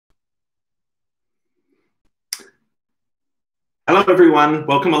Hello, everyone.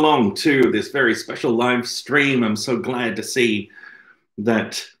 Welcome along to this very special live stream. I'm so glad to see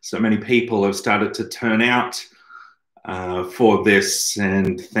that so many people have started to turn out for this.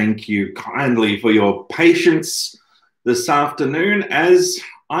 And thank you kindly for your patience this afternoon as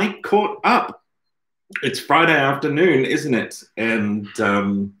I caught up. It's Friday afternoon, isn't it? And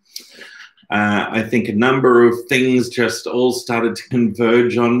I think a number of things just all started to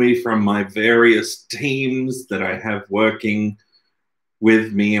converge on me from my various teams that I have working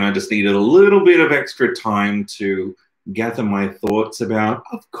with me, and I just needed a little bit of extra time to gather my thoughts about,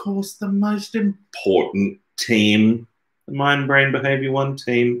 of course, the most important team, the Mind Brain Behavior 1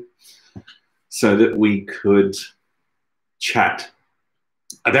 team, so that we could chat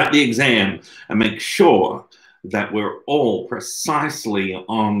about the exam and make sure that we're all precisely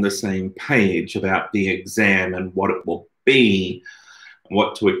on the same page about the exam and what it will be,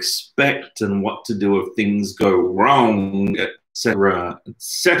 what to expect and what to do if things go wrong, etc.,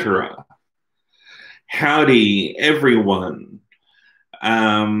 etc. Howdy, everyone.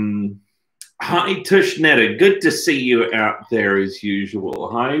 Hi, Tushnetta. Good to see you out there as usual.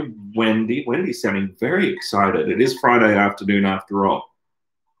 Hi, Wendy. Wendy's sounding very excited. It is Friday afternoon after all.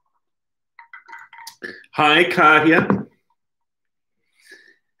 Hi, Kahia.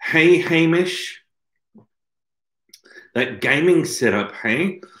 Hey, Hamish. That gaming setup,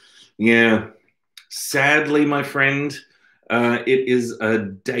 hey? Yeah. Sadly, my friend, it is a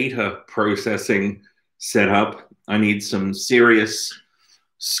data processing setup. I need some serious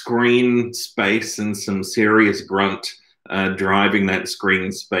screen space and some serious grunt driving that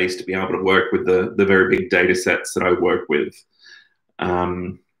screen space to be able to work with the very big data sets that I work with.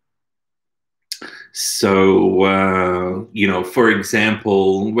 You know, for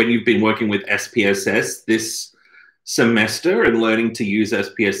example, when you've been working with SPSS this semester and learning to use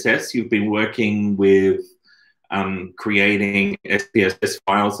SPSS, you've been working with creating SPSS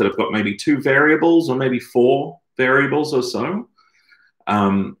files that have got maybe 2 variables or maybe 4 variables or so.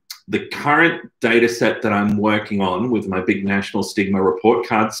 The current data set that I'm working on with my big national stigma report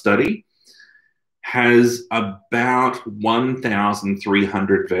card study has about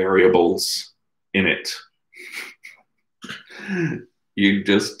 1,300 variables in it. You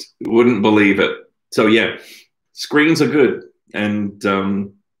just wouldn't believe it. So yeah, screens are good.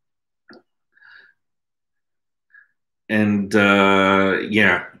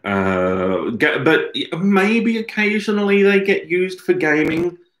 But maybe occasionally they get used for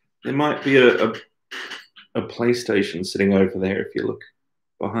gaming. There might be a PlayStation sitting over there if you look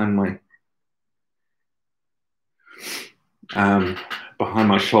behind my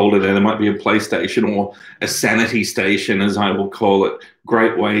shoulder there. There might be a PlayStation or a sanity station, as I will call it.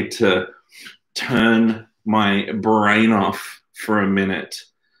 Great way to turn my brain off for a minute.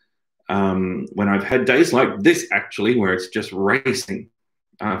 When I've had days like this, actually, where it's just racing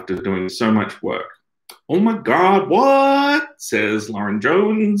after doing so much work. Oh my God, what? Says Lauren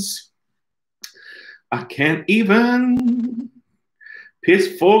Jones. I can't even.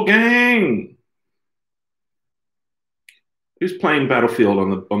 PS4 gang. Who's playing Battlefield on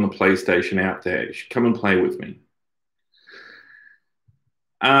the PlayStation out there? You should come and play with me.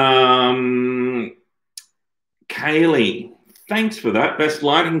 Kaylee, thanks for that. Best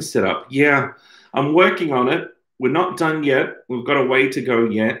lighting setup. Yeah, I'm working on it. We're not done yet. We've got a way to go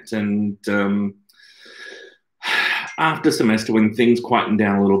yet. And after semester, when things quieten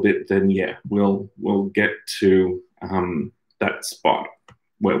down a little bit, then yeah, we'll get to that spot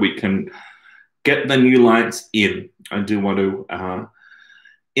where we can get the new lights in. I do want to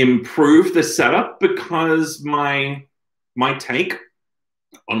improve the setup because my take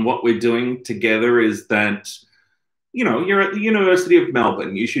on what we're doing together is that, you know, you're at the University of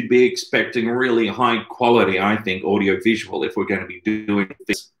Melbourne. You should be expecting really high quality, I think, audio visual if we're going to be doing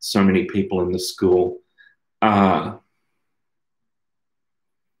this. So many people in the school.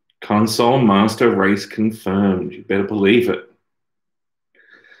 Console master race confirmed. You better believe it.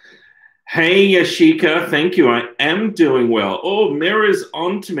 Hey, Yashika, thank you. I am doing well. Oh, Mira's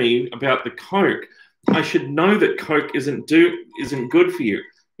on to me about the Coke. I should know that Coke isn't good for you.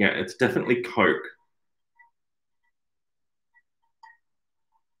 Yeah, it's definitely Coke.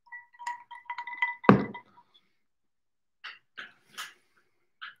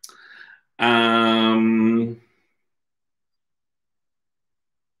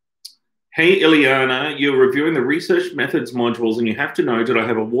 Hey, Ileana, you're reviewing the research methods modules and you have to know, did I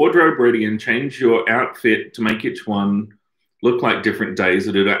have a wardrobe ready and change your outfit to make each one look like different days,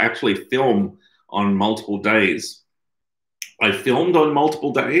 or did I actually film on multiple days? I filmed on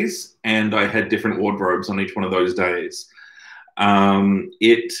multiple days and I had different wardrobes on each one of those days. Yeah,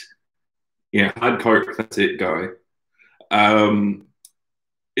 hard Coke, that's it, guy.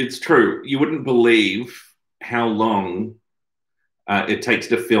 It's true. You wouldn't believe how long it takes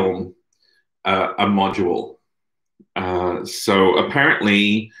to film a module. So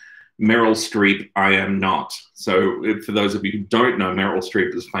apparently, Meryl Streep, I am not. So for those of you who don't know, Meryl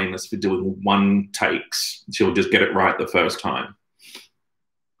Streep is famous for doing one takes. She'll just get it right the first time.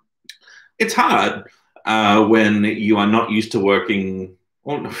 It's hard when you are not used to working,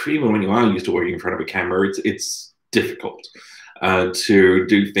 or even when you are used to working in front of a camera, it's difficult to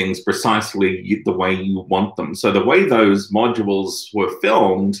do things precisely the way you want them. So the way those modules were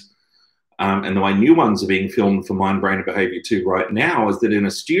filmed, and the way new ones are being filmed for Mind, Brain, and Behavior 2 right now is that in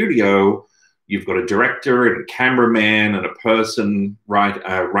a studio, you've got a director and a cameraman and a person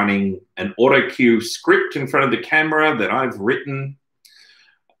running an auto cue script in front of the camera that I've written.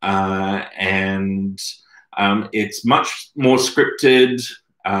 And it's much more scripted,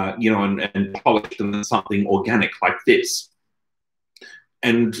 and polished than something organic like this.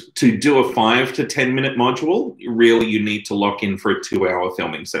 And to do a 5 to 10 minute module, really you need to lock in for a 2-hour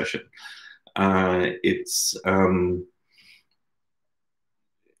filming session. It's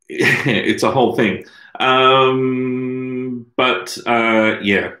it's a whole thing. Yeah,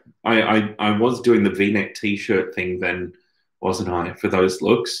 I was doing the V-neck t-shirt thing then, wasn't I, for those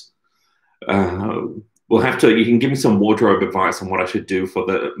looks? We'll have to, you can give me some wardrobe advice on what I should do for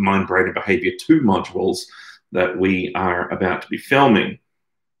the Mind, Brain, and Behavior 2 modules that we are about to be filming.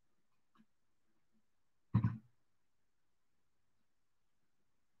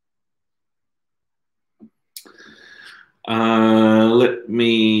 Let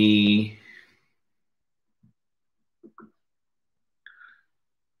me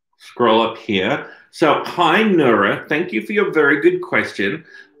scroll up here. So, hi, Nura. Thank you for your very good question.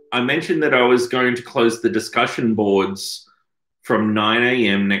 I mentioned that I was going to close the discussion boards from 9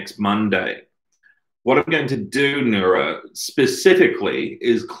 a.m. next Monday. What I'm going to do, Nura, specifically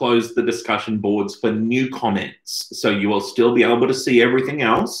is close the discussion boards for new comments. So you will still be able to see everything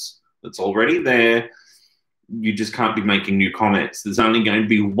else that's already there. You just can't be making new comments. There's only going to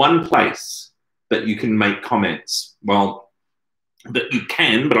be one place that you can make comments. Well, that you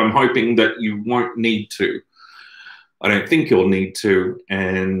can, but I'm hoping that you won't need to. I don't think you'll need to,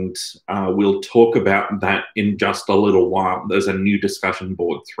 and we'll talk about that in just a little while. There's a new discussion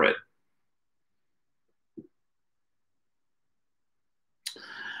board thread.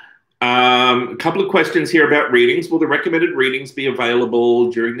 A couple of questions here about readings. Will the recommended readings be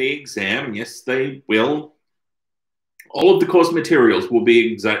available during the exam? Yes, they will. All of the course materials will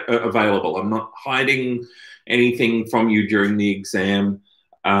be available. I'm not hiding anything from you during the exam.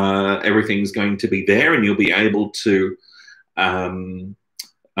 Everything's going to be there, and you'll be able to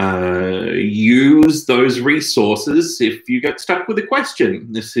use those resources if you get stuck with a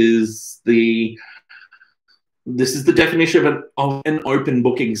question. This is the definition of an open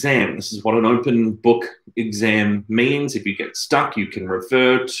book exam. This is what an open book exam means. If you get stuck, you can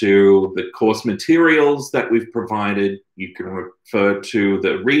refer to the course materials that we've provided. You can refer to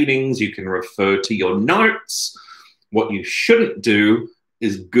the readings. You can refer to your notes. What you shouldn't do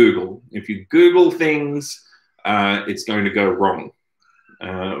is Google. If you Google things, it's going to go wrong,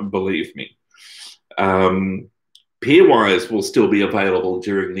 believe me. Peerwise will still be available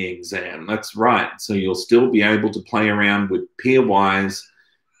during the exam. That's right. So you'll still be able to play around with Peerwise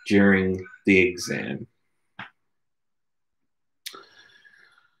during the exam.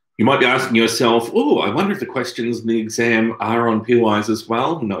 You might be asking yourself, oh, I wonder if the questions in the exam are on Peerwise as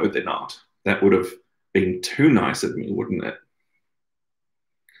well. No, they're not. That would have been too nice of me, wouldn't it?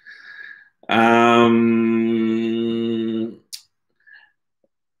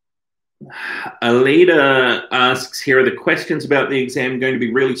 Alida asks, here, are the questions about the exam going to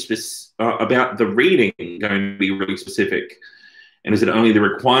be really about the reading going to be really specific? And is it only the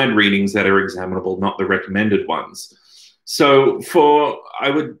required readings that are examinable, not the recommended ones? So I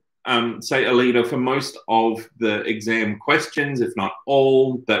would say, Alida, for most of the exam questions, if not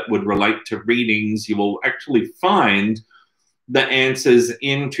all, that would relate to readings, you will actually find the answers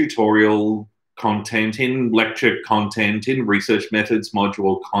in tutorial content, in lecture content, in research methods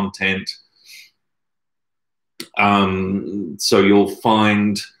module content. So you'll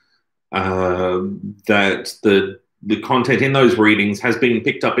find that the content in those readings has been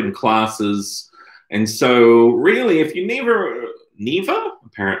picked up in classes. And so really, if you never,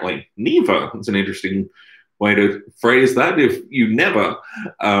 apparently, never, it's an interesting way to phrase that. If you never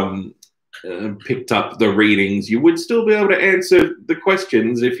picked up the readings, you would still be able to answer the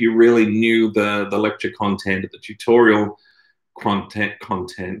questions if you really knew the lecture content, the tutorial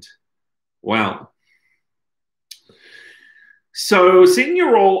content. Wow. So seeing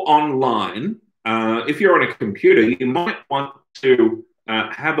you're all online, if you're on a computer, you might want to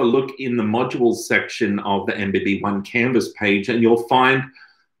have a look in the modules section of the MBB1 Canvas page, and you'll find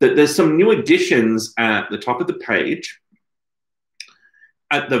that there's some new additions at the top of the page.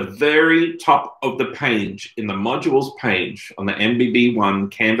 At the very top of the page, in the modules page on the MBB1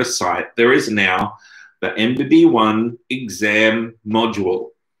 Canvas site, there is now the MBB1 exam module.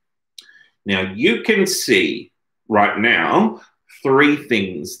 Now, you can see right now 3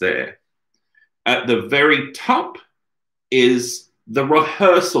 things there. At the very top is the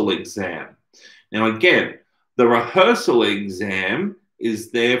rehearsal exam. Now, again, the rehearsal exam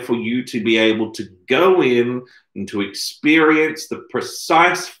is there for you to be able to go in and to experience the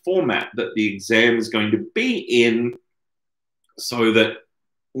precise format that the exam is going to be in, so that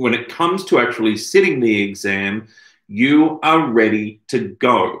when it comes to actually sitting the exam, you are ready to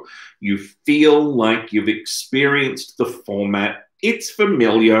go. You feel like you've experienced the format. It's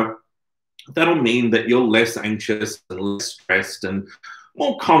familiar. That'll mean that you're less anxious and less stressed and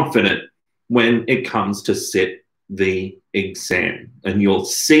more confident when it comes to sit the exam. And you'll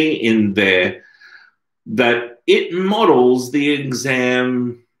see in there that it models the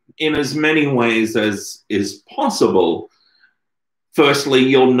exam in as many ways as is possible. Firstly,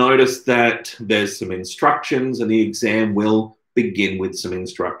 you'll notice that there's some instructions, and the exam will begin with some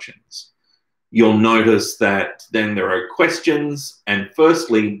instructions. You'll notice that then there are questions, and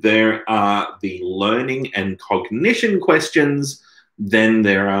firstly, there are the learning and cognition questions. Then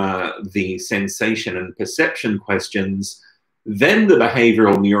there are the sensation and perception questions, then the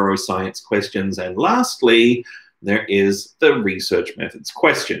behavioral neuroscience questions, and lastly, there is the research methods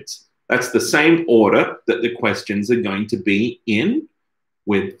questions. That's the same order that the questions are going to be in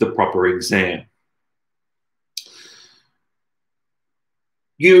with the proper exam.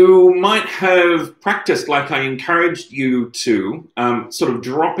 You might have practiced, like I encouraged you to, sort of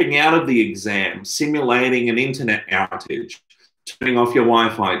dropping out of the exam, simulating an internet outage, turning off your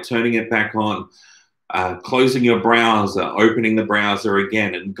Wi-Fi, turning it back on, closing your browser, opening the browser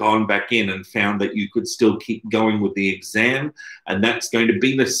again, and gone back in and found that you could still keep going with the exam. And that's going to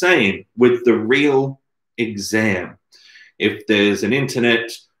be the same with the real exam. If there's an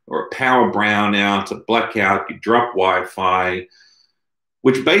internet or a power brownout, a blackout, you drop Wi-Fi,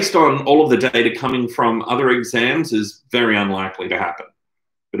 which based on all of the data coming from other exams is very unlikely to happen.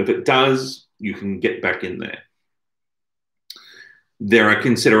 But if it does, you can get back in there. There are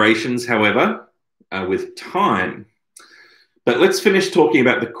considerations, however, with time. But let's finish talking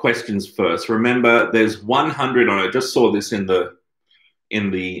about the questions first. Remember, there's 100 on it. I just saw this in the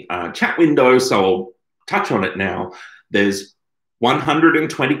chat window, so I'll touch on it now. There's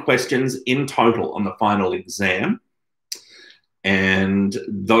 120 questions in total on the final exam. And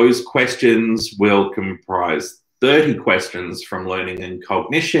those questions will comprise 30 questions from learning and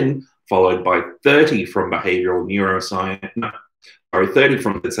cognition, followed by 30 from behavioral neuroscience, 30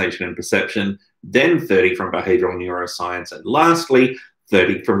 from sensation and perception, then 30 from behavioral neuroscience, and lastly,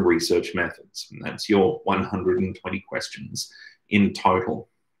 30 from research methods. And that's your 120 questions in total.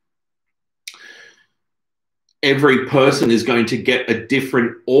 Every person is going to get a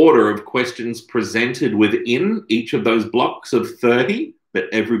different order of questions presented within each of those blocks of 30, but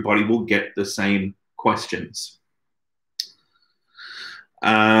everybody will get the same questions.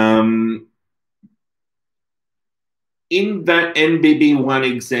 In that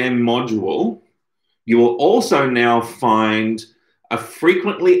MBB1 exam module, you will also now find a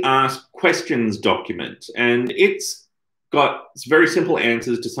frequently asked questions document, and it's got very simple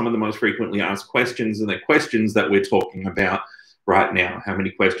answers to some of the most frequently asked questions, and the questions that we're talking about right now. How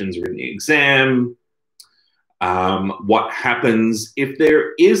many questions are in the exam? What happens if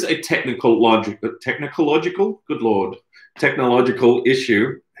there is a technological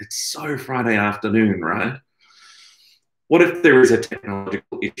issue? It's so Friday afternoon, right? What if there is a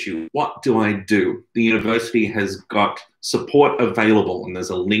technological issue? What do I do? The university has got support available, and there's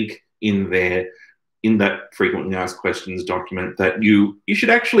a link in there in that frequently asked questions document that you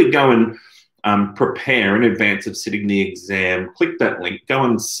should actually go and prepare in advance of sitting the exam. Click that link, go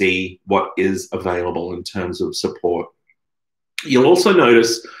and see what is available in terms of support. You'll also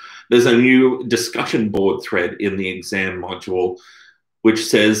notice there's a new discussion board thread in the exam module, which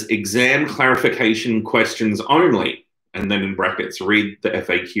says exam clarification questions only, and then in brackets, read the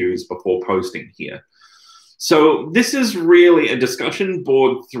FAQs before posting here. So this is really a discussion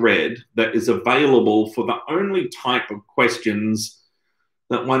board thread that is available for the only type of questions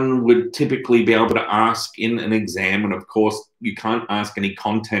that one would typically be able to ask in an exam. And of course, you can't ask any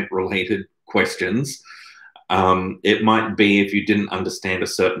content-related questions. It might be if you didn't understand a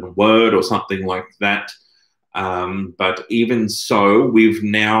certain word or something like that. But even so, we've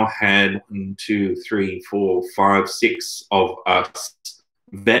now had 1, 2, 3, 4, 5, 6 of us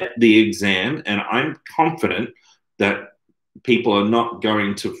vet the exam, and I'm confident that people are not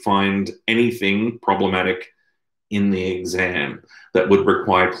going to find anything problematic in the exam that would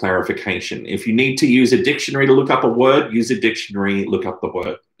require clarification. If you need to use a dictionary to look up a word, use a dictionary, look up the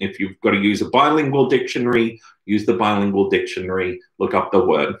word. If you've got to use a bilingual dictionary, use the bilingual dictionary, look up the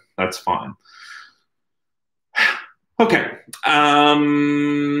word. That's fine. Okay.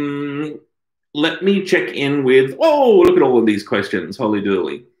 Let me check in with, oh, look at all of these questions. Holy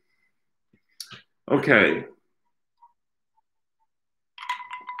dooly. Okay.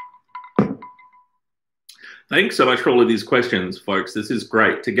 Thanks so much for all of these questions, folks. This is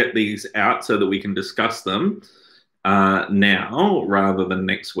great to get these out so that we can discuss them now rather than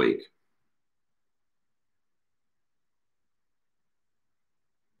next week.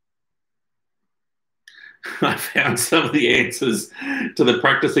 I found some of the answers to the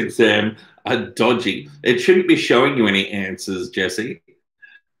practice exam are dodgy. It shouldn't be showing you any answers, Jesse.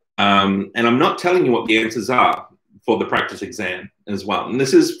 And I'm not telling you what the answers are for the practice exam as well. And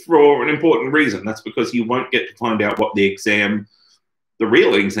this is for an important reason. That's because you won't get to find out what the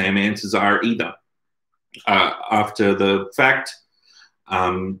real exam answers are either. After the fact,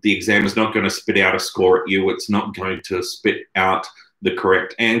 the exam is not going to spit out a score at you. It's not going to spit out the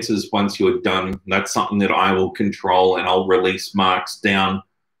correct answers once you're done. That's something that I will control, and I'll release marks down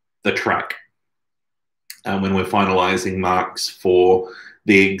the track when we're finalizing marks for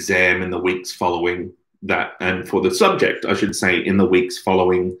the exam in the weeks following that, and for the subject, I should say, in the weeks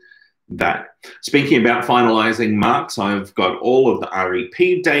following that. Speaking about finalizing marks, I've got all of the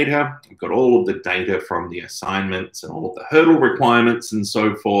REP data. I've got all of the data from the assignments and all of the hurdle requirements and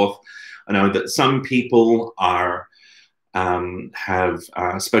so forth. I know that some people are have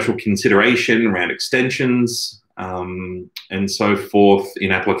special consideration around extensions and so forth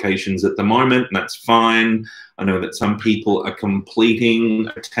in applications at the moment, and that's fine. I know that some people are completing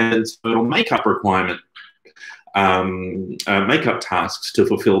attendance hurdle makeup requirement, makeup tasks to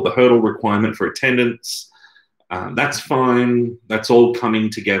fulfill the hurdle requirement for attendance. That's fine. That's all coming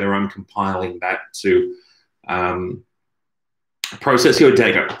together. I'm compiling that to process your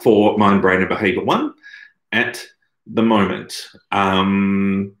data for Mind, Brain, and Behavior 1 at the moment.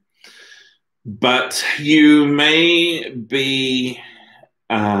 But you may be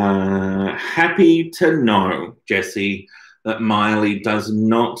happy to know, Jesse, that Miley does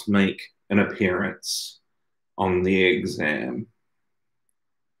not make an appearance on the exam.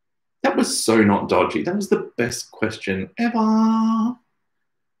 That was so not dodgy. That was the best question ever.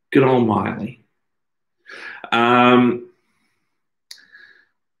 Good old Miley.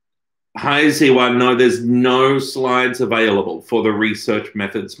 Hi, Z1. No, there's no slides available for the research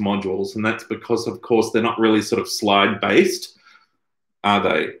methods modules, and that's because, of course, they're not really sort of slide-based, are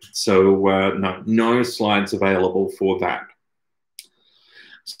they? So, no slides available for that.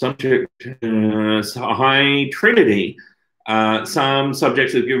 Subject, hi, Trinity. Some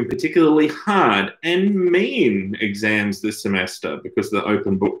subjects are given particularly hard and mean exams this semester because of the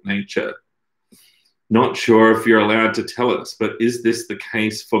open book nature. Not sure if you're allowed to tell us, but is this the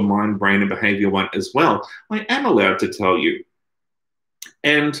case for Mind, Brain, and Behavior 1 as well? I am allowed to tell you.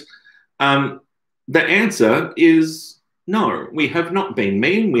 And the answer is no. We have not been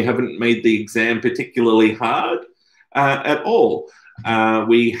mean. We haven't made the exam particularly hard at all.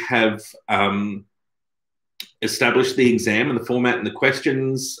 We have established the exam and the format and the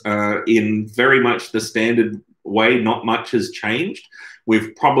questions in very much the standard way. Not much has changed.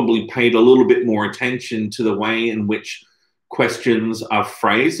 We've probably paid a little bit more attention to the way in which questions are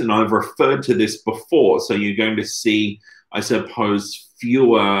phrased, and I've referred to this before. So you're going to see, I suppose,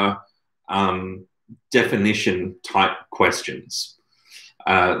 fewer definition type questions.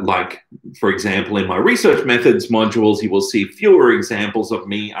 Like, for example, in my research methods modules, you will see fewer examples of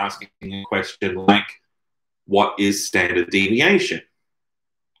me asking a question like, what is standard deviation?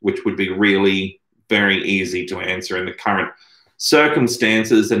 Which would be really very easy to answer in the current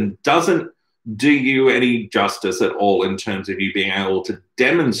circumstances and doesn't do you any justice at all in terms of you being able to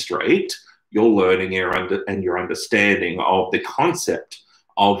demonstrate your learning and your understanding of the concept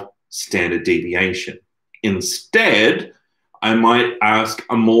of standard deviation. Instead, I might ask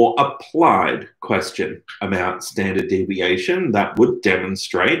a more applied question about standard deviation that would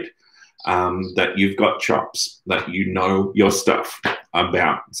demonstrate that you've got chops, that you know your stuff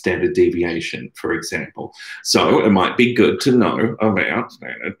about standard deviation, for example. So it might be good to know about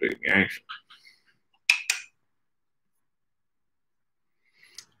standard deviation.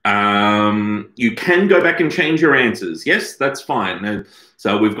 You can go back and change your answers. Yes, that's fine.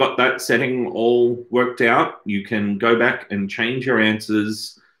 So we've got that setting all worked out. You can go back and change your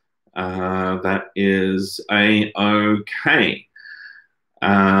answers. That is a-okay.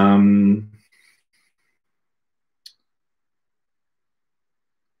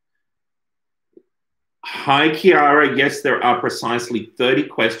 Hi, Kiara. Yes, there are precisely 30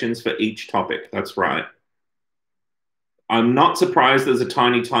 questions for each topic. That's right. I'm not surprised there's a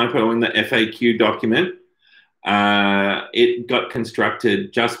tiny typo in the FAQ document. It got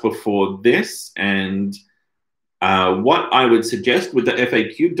constructed just before this, and what I would suggest with the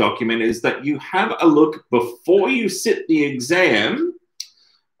FAQ document is that you have a look before you sit the exam.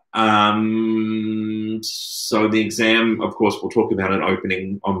 So the exam, of course, we'll talk about it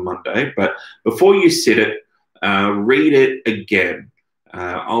opening on Monday, but before you sit it, read it again.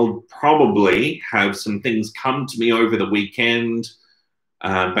 I'll probably have some things come to me over the weekend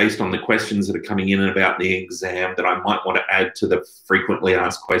based on the questions that are coming in about the exam that I might want to add to the frequently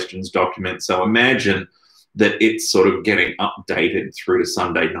asked questions document. So imagine that it's sort of getting updated through to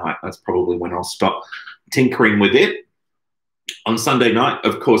Sunday night. That's probably when I'll stop tinkering with it. On Sunday night,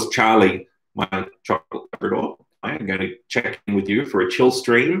 of course, Charlie, my chocolate Labrador, I am going to check in with you for a chill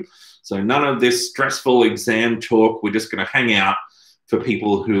stream. So none of this stressful exam talk. We're just going to hang out for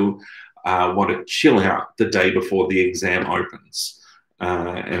people who want to chill out the day before the exam opens.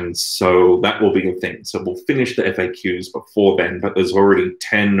 And so that will be a thing. So we'll finish the FAQs before then, but there's already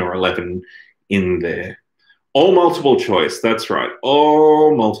 10 or 11 in there. All multiple choice. That's right.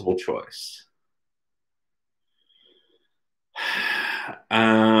 All multiple choice.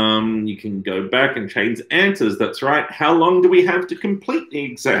 You can go back and change answers. That's right. How long do we have to complete the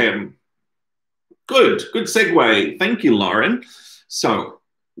exam? Good segue. Thank you, Lauren. So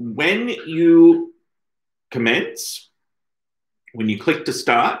when you commence, when you click to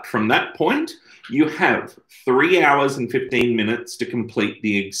start, from that point, you have 3 hours and 15 minutes to complete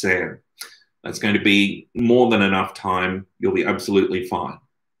the exam. That's going to be more than enough time. You'll be absolutely fine.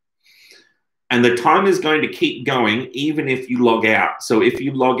 And the time is going to keep going even if you log out. So if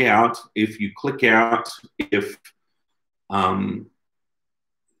you log out, if you click out, if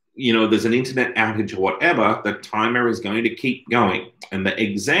you know, there's an internet outage or whatever, the timer is going to keep going. And the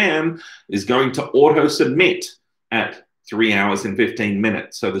exam is going to auto-submit at 3 hours and 15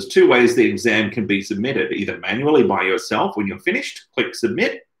 minutes. So there's two ways the exam can be submitted, either manually by yourself when you're finished, click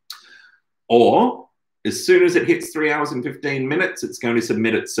submit, or as soon as it hits 3 hours and 15 minutes, it's going to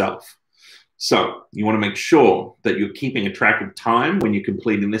submit itself. So you want to make sure that you're keeping a track of time when you're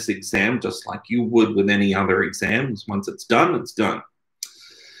completing this exam, just like you would with any other exams. Once it's done, it's done.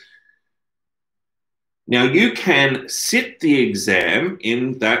 Now you can sit the exam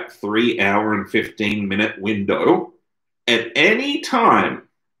in that 3 hour and 15 minute window at any time,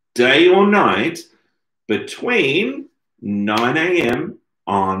 day or night, between 9 a.m.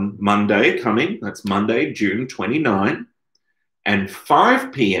 on Monday coming, that's Monday, June 29, and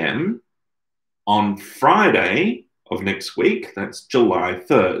 5 p.m. on Friday of next week, that's July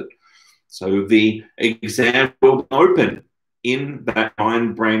 3rd. So the exam will open in that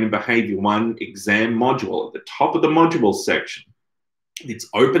Mind, Brain, and Behavior 1 exam module at the top of the module section. It's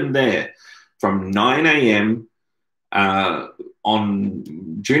open there from 9 a.m. On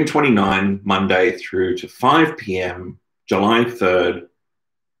June 29, Monday, through to 5 p.m., July 3rd,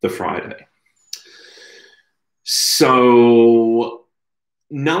 the Friday. So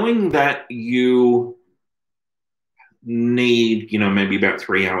knowing that you need, you know, maybe about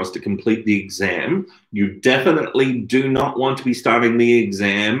 3 hours to complete the exam, you definitely do not want to be starting the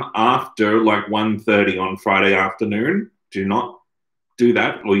exam after like 1:30 on Friday afternoon. Do not do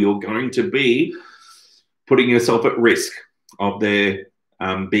that, or you're going to be putting yourself at risk of there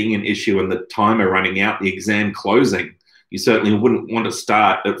being an issue and the timer running out, the exam closing. You certainly wouldn't want to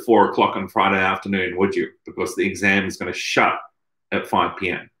start at 4 o'clock on Friday afternoon, would you? Because the exam is going to shut at 5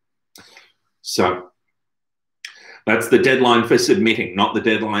 p.m. So that's the deadline for submitting, not the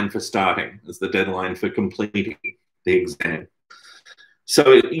deadline for starting. It's the deadline for completing the exam.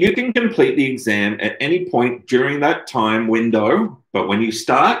 So you can complete the exam at any point during that time window, but when you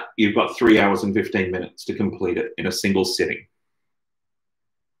start, you've got 3 hours and 15 minutes to complete it in a single sitting.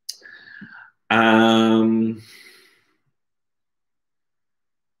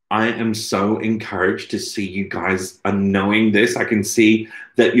 I am so encouraged to see you guys are knowing this. I can see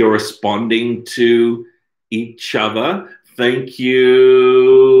that you're responding to each other. Thank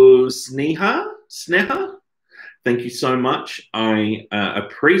you, Sneha. Thank you so much. I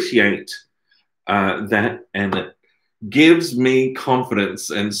appreciate that, and it gives me confidence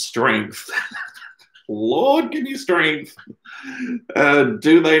and strength Lord, give you strength.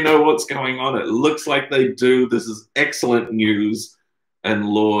 Do they know what's going on? It looks like they do. This is excellent news. And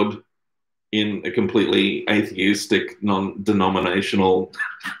Lord, in a completely atheistic, non-denominational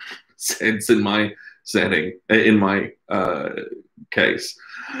sense in my setting, in my case.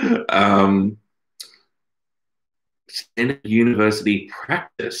 In university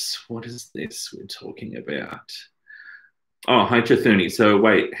practice, what is this we're talking about? Oh, hi, Chathuni. So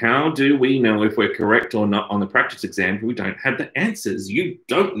wait, how do we know if we're correct or not on the practice exam if we don't have the answers? You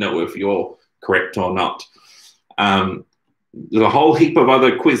don't know if you're correct or not. There's a whole heap of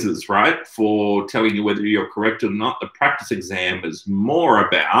other quizzes, right, for telling you whether you're correct or not. The practice exam is more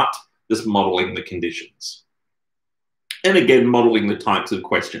about just modeling the conditions. And again, modeling the types of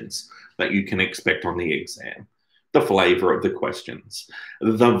questions that you can expect on the exam, the flavor of the questions,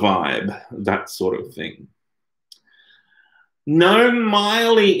 the vibe, that sort of thing. No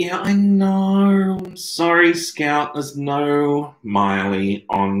Miley. Yeah, I know. I'm sorry, Scout. There's no Miley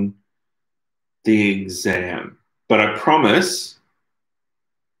on the exam. But I promise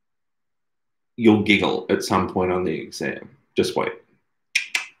you'll giggle at some point on the exam. Just wait.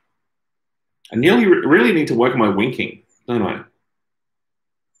 I nearly really need to work on my winking, don't I?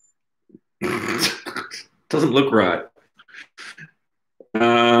 Doesn't look right.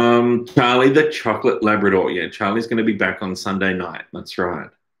 Charlie the Chocolate Labrador. Yeah, Charlie's going to be back on Sunday night. That's right.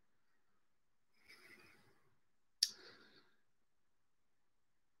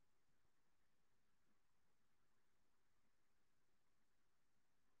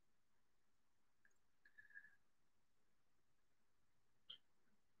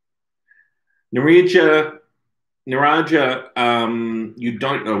 Niraja, you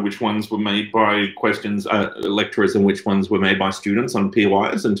don't know which ones were made by questions, lecturers, and which ones were made by students on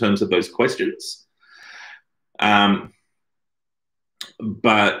PYs in terms of those questions. But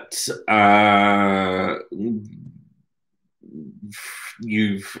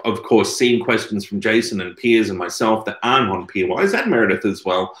you've, of course, seen questions from Jason and Piers and myself that aren't on PYs, and Meredith as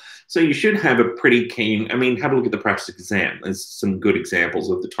well. So you should have a pretty keen, I mean, have a look at the practice exam. There's some good examples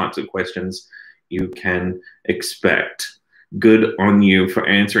of the types of questions you can expect. Good on you for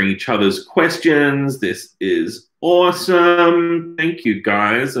answering each other's questions. This is awesome. Thank you,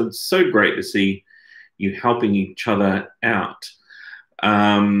 guys. It's so great to see you helping each other out.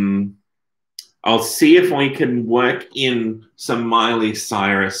 I'll see if we can work in some Miley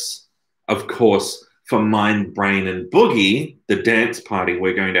Cyrus, of course, for Mind, Brain, and Boogie, the dance party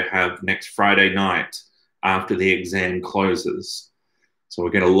we're going to have next Friday night after the exam closes. So we're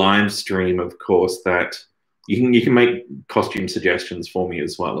going to live stream, of course, that you can make costume suggestions for me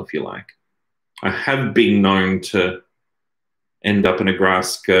as well if you like. I have been known to end up in a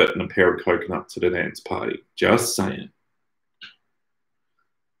grass skirt and a pair of coconuts at a dance party. Just saying.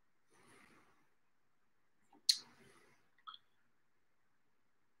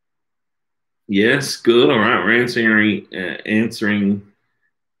 Yes, good. All right, we're answering.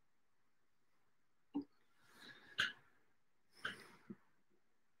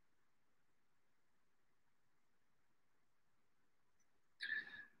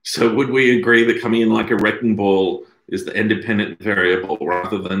 So would we agree that coming in like a wrecking ball is the independent variable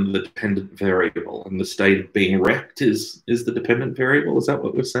rather than the dependent variable, and the state of being wrecked is the dependent variable? Is that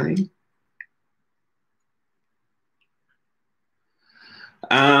what we're saying?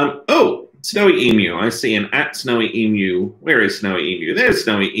 Oh, Snowy Emu. I see an at Snowy Emu. Where is Snowy Emu? There's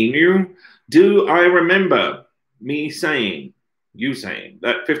Snowy Emu. Do I remember me saying, you saying,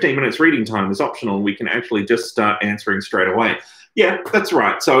 that 15 minutes reading time is optional? We can actually just start answering straight away. Yeah, that's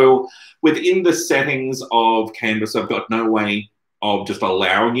right. So within the settings of Canvas, I've got no way of just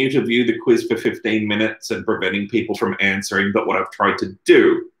allowing you to view the quiz for 15 minutes and preventing people from answering. But what I've tried to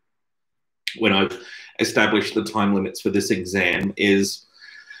do when I've established the time limits for this exam is,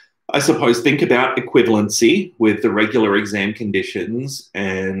 I suppose, think about equivalency with the regular exam conditions.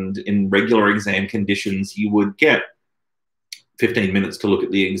 And in regular exam conditions, you would get 15 minutes to look at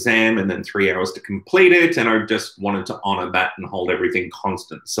the exam and then 3 hours to complete it. And I just wanted to honor that and hold everything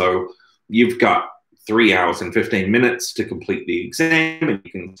constant. So you've got 3 hours and 15 minutes to complete the exam, and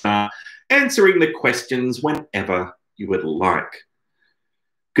you can start answering the questions whenever you would like.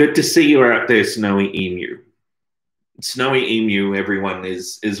 Good to see you out there, Snowy Emu. Snowy Emu, everyone,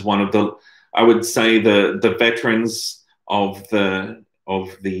 is one of the, I would say, the veterans of the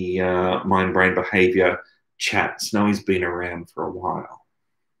mind brain behavior chat. Snowy's been around for a while.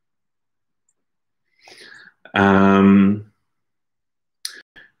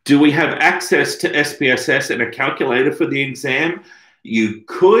 Do we have access to SPSS and a calculator for the exam? You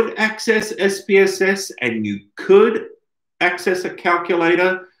could access SPSS and you could access a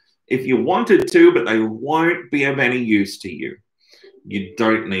calculator. if you wanted to, but they won't be of any use to you. You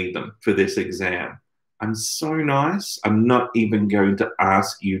don't need them for this exam. I'm so nice. I'm not even going to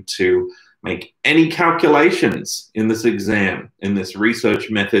ask you to make any calculations in this exam, in this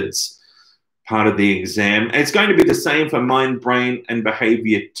research methods part of the exam. And it's going to be the same for mind, brain, and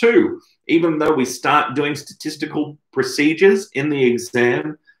behavior too. Even though we start doing statistical procedures in the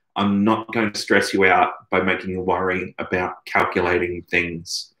exam, I'm not going to stress you out by making you worry about calculating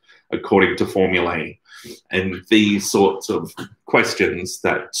things according to formulae and these sorts of questions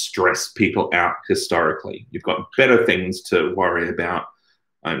that stress people out historically. You've got better things to worry about,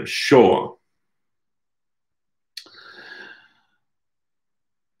 I'm sure.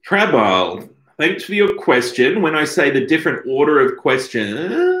 Prabal, thanks for your question. When I say the different order of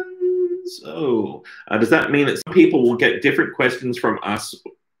questions, does that mean that some people will get different questions from us,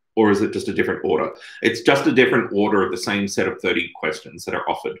 or is it just a different order? It's just a different order of the same set of 30 questions that are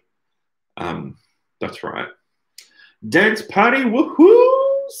offered. That's right. Dance party,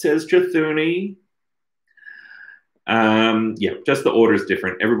 woohoo, says Jathuni. Yeah, just the order is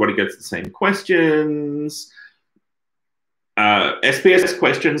different. Everybody gets the same questions. SPS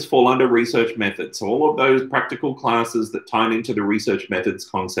questions fall under research methods. So all of those practical classes that tie into the research methods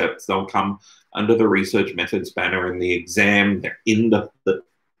concepts, they'll come under the research methods banner in the exam. They're in the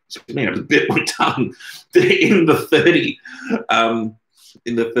excuse me, I was bit my tongue. They're in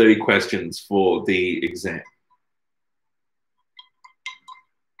the 30 questions for the exam.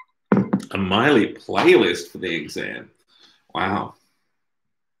 A Miley playlist for the exam. Wow.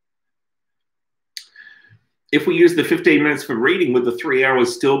 If we use the 15 minutes for reading, would the 3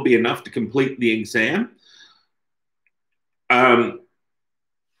 hours still be enough to complete the exam?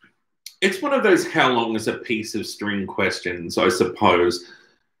 It's one of those how long is a piece of string questions, I suppose.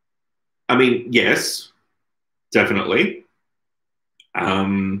 I mean, yes, definitely.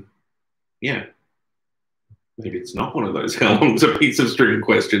 Yeah. Maybe it's not one of those how long's a piece of string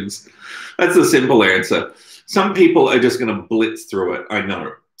questions. That's the simple answer. Some people are just going to blitz through it, I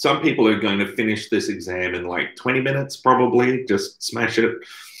know. Some people are going to finish this exam in like 20 minutes, probably, just smash it.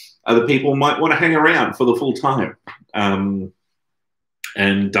 Other people might want to hang around for the full time and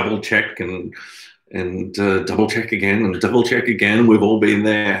double check and double check again and double check again. We've all been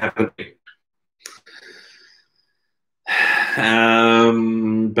there, haven't we?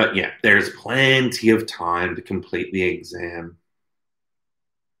 But yeah, there's plenty of time to complete the exam.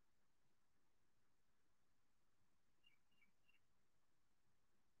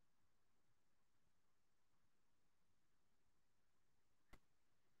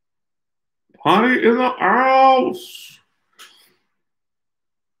 Party in the house.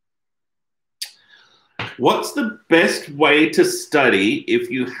 What's the best way to study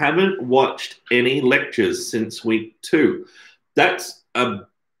if you haven't watched any lectures since week 2? That's a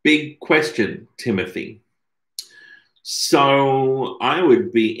big question, Timothy. So I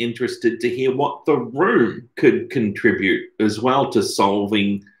would be interested to hear what the room could contribute as well to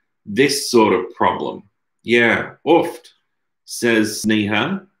solving this sort of problem. Yeah, oofed, says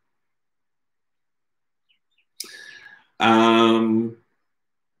Sneha.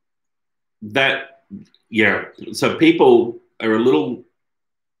 Yeah, so people are a little,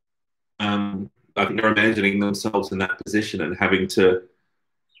 I think they're imagining themselves in that position and having to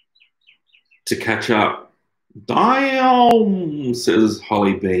catch up. Damn, says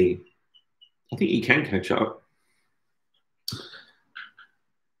Holly B. I think you can catch up.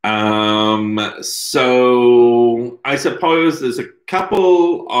 So I suppose there's a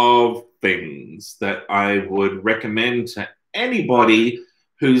couple of things that I would recommend to anybody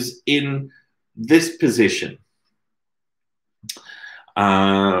who's in this position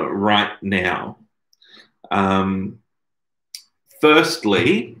right now.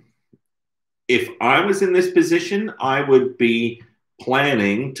 Firstly, if I was in this position, I would be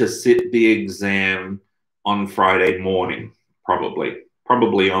planning to sit the exam on Friday morning,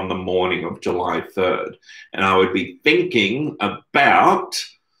 probably on the morning of July 3rd. And I would be thinking about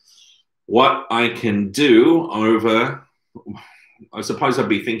what I can do over, I suppose I'd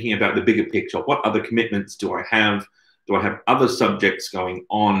be thinking about the bigger picture. What other commitments do I have? Do I have other subjects going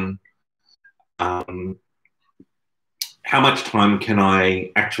on? How much time can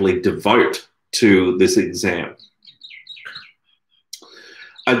I actually devote to this exam?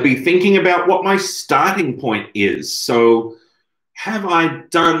 I'd be thinking about what my starting point is. So have I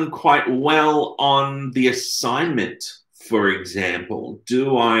done quite well on the assignment, for example?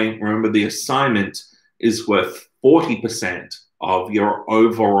 Do I remember the assignment is worth 40% of your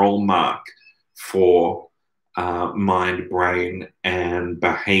overall mark for mind, brain, and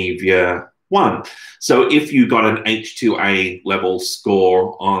behavior one. So if you got an H2A level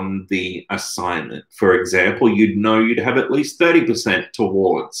score on the assignment, for example, you'd know you'd have at least 30%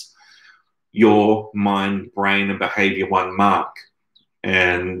 towards your mind, brain, and behavior 1 mark.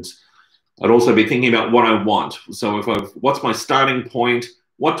 And I'd also be thinking about what I want. So what's my starting point?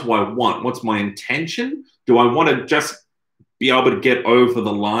 What do I want? What's my intention? Do I want to just be able to get over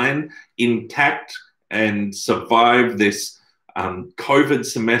the line intact and survive this COVID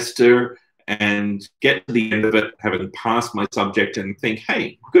semester and get to the end of it having passed my subject and think,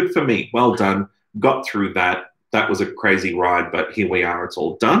 hey, good for me, well done, got through that. That was a crazy ride, but here we are, it's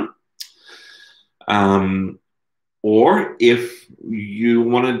all done. Or if you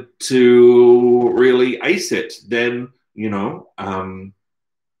wanted to really ace it, then,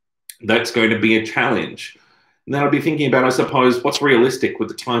 that's going to be a challenge. And then I'd be thinking about, I suppose, what's realistic with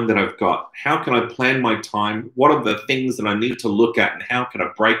the time that I've got? How can I plan my time? What are the things that I need to look at, and how can I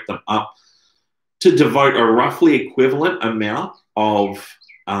break them up to devote a roughly equivalent amount of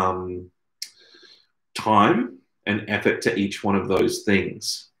time and effort to each one of those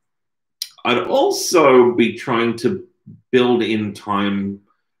things? I'd also be trying to build in time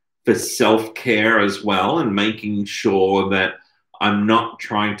for self-care as well, and making sure that I'm not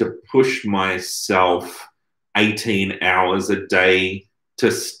trying to push myself 18 hours a day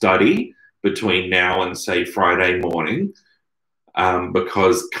to study between now and, say, Friday morning,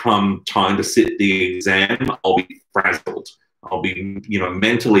 because come time to sit the exam, I'll be frazzled. I'll be,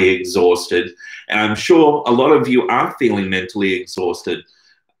 mentally exhausted. And I'm sure a lot of you are feeling mentally exhausted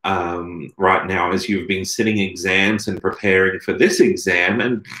right now as you've been sitting exams and preparing for this exam,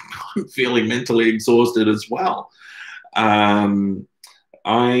 and I'm feeling mentally exhausted as well. I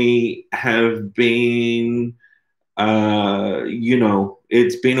have been,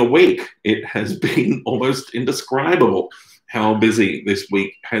 it's been a week. It has been almost indescribable how busy this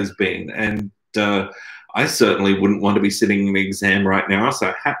week has been. And I certainly wouldn't want to be sitting in the exam right now.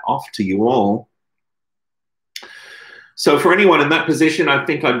 So hat off to you all. So for anyone in that position, I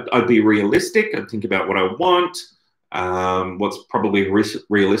think I'd be realistic. I'd think about what I want, what's probably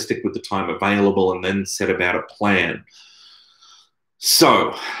realistic with the time available, and then set about a plan.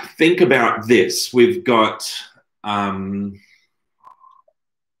 So think about this. We've got sort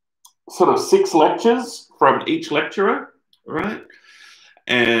of 6 lectures from each lecturer, right?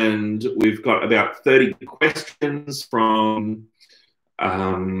 And we've got about 30 questions from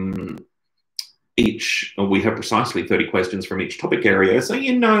each. We have precisely 30 questions from each topic area. So,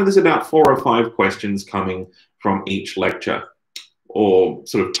 there's about 4 or 5 questions coming from each lecture, or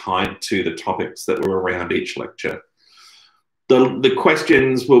sort of tied to the topics that were around each lecture. The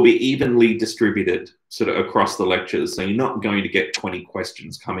questions will be evenly distributed sort of across the lectures. So you're not going to get 20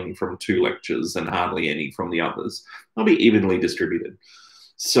 questions coming from 2 lectures and hardly any from the others. They'll be evenly distributed.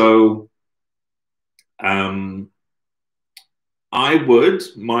 So my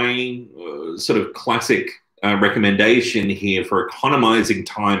sort of classic recommendation here for economizing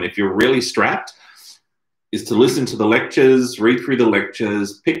time, if you're really strapped, is to listen to the lectures, read through the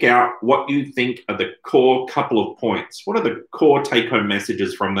lectures, pick out what you think are the core couple of points. What are the core take-home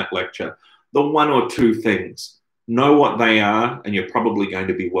messages from that lecture? The 1 or 2 things. Know what they are, and you're probably going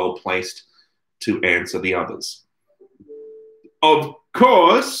to be well placed to answer the others. Of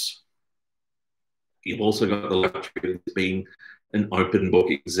course, you've also got the luxury of being an open book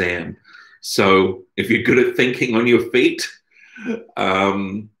exam. So if you're good at thinking on your feet,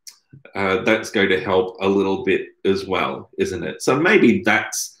 that's going to help a little bit as well, isn't it? So maybe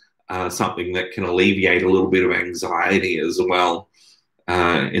that's something that can alleviate a little bit of anxiety as well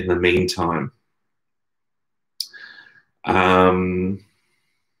in the meantime.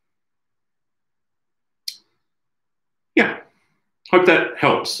 Yeah, hope that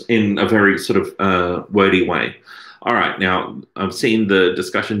helps in a very sort of wordy way. All right, now I've seen the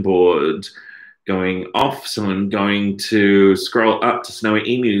discussion board going off, so I'm going to scroll up to Snowy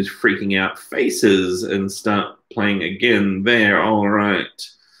Emu's freaking out faces and start playing again there. All right.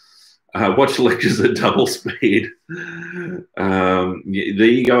 Watch lectures at double speed. There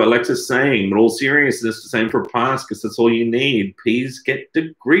you go, Alexis saying, but all seriousness, the same for pass, because that's all you need. P's get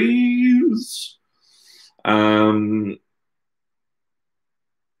degrees.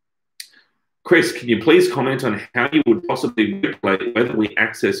 Chris, can you please comment on how you would possibly manipulate whether we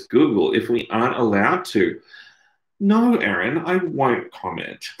access Google if we aren't allowed to? No, Aaron, I won't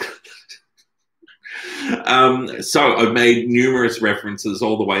comment. So I've made numerous references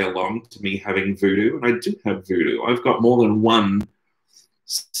all the way along to me having Voodoo, and I do have Voodoo. I've got more than one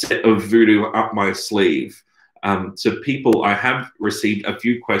set of Voodoo up my sleeve. So I have received a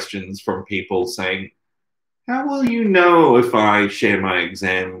few questions from people saying, How will you know if I share my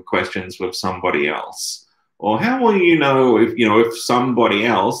exam questions with somebody else? Or how will you know if somebody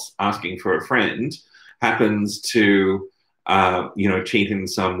else asking for a friend happens to, cheat in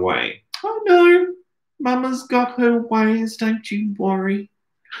some way? Oh no, Mama's got her ways, don't you worry.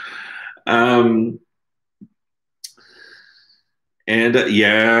 And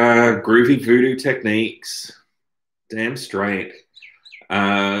yeah, groovy voodoo techniques. Damn straight.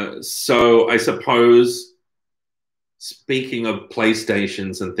 So I suppose, speaking of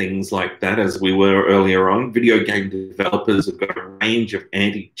PlayStations and things like that, as we were earlier on, video game developers have got a range of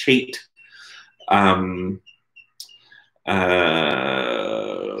anti-cheat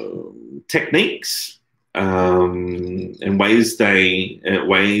techniques and ways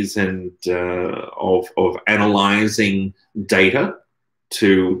of analyzing data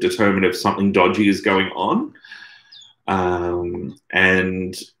to determine if something dodgy is going on.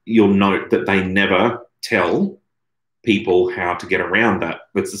 And you'll note that they never tell people how to get around that.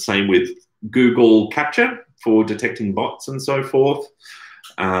 It's the same with Google Capture for detecting bots and so forth.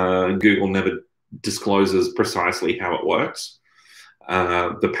 Google never discloses precisely how it works.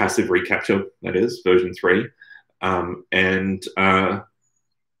 The passive reCAPTCHA, that is, version 3. And I'm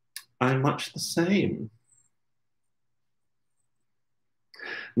much the same.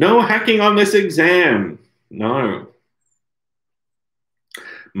 No hacking on this exam. No.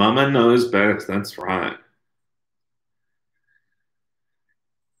 Mama knows best, that's right.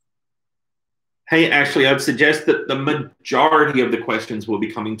 Hey, Ashley, I'd suggest that the majority of the questions will be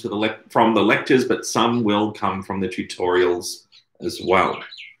coming from the lectures, but some will come from the tutorials as well.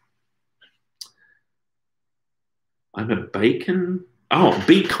 I'm a bacon. Oh,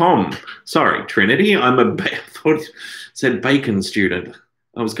 BCom. Sorry, Trinity. I thought it said bacon student.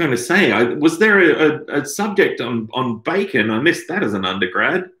 I was going to say, was there a subject on bacon? I missed that as an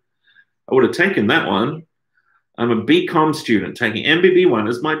undergrad. I would have taken that one. I'm a BCom student taking MBB1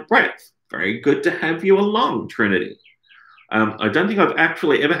 as my breadth. Very good to have you along, Trinity. I don't think I've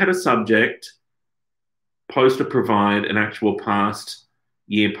actually ever had a subject post or provide an actual past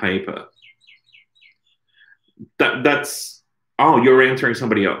year paper. That's, oh, you're answering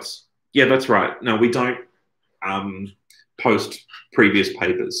somebody else. Yeah, that's right. No, we don't post previous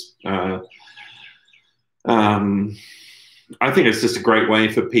papers. I think it's just a great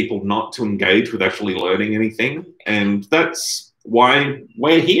way for people not to engage with actually learning anything. And that's why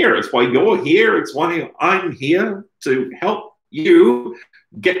we're here. It's why you're here. It's why I'm here to help you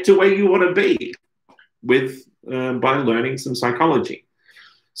get to where you want to be with by learning some psychology.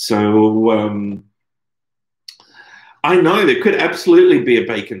 So I know there could absolutely be a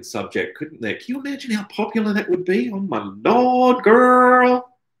bacon subject, couldn't there? Can you imagine how popular that would be? Oh, my Lord, girl.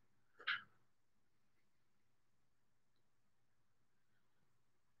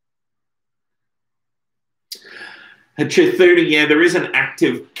 At Chithuni, yeah, there is an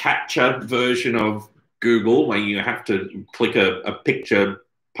active capture version of Google where you have to click a picture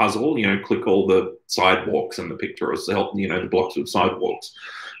puzzle, click all the sidewalks in the picture or the blocks of sidewalks.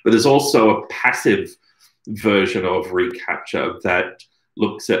 But there's also a passive version of reCAPTCHA that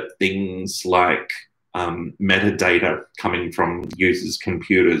looks at things like metadata coming from users'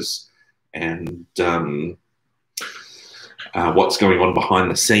 computers and what's going on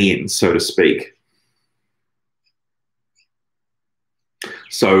behind the scenes, so to speak.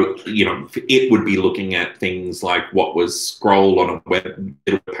 So, it would be looking at things like what was scrolled on a web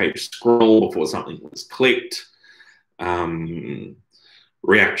page scroll before something was clicked,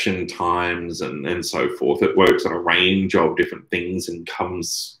 reaction times, and so forth. It works on a range of different things and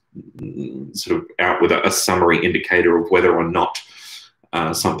comes sort of out with a summary indicator of whether or not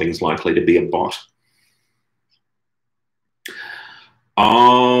something's likely to be a bot.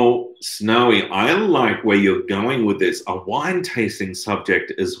 Oh, Snowy, I like where you're going with this. A wine tasting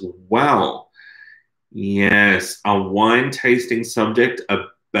subject as well. Yes, a wine tasting subject, a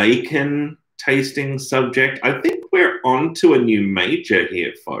bacon tasting subject. I think we're on to a new major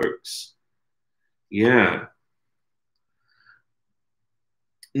here, folks. Yeah.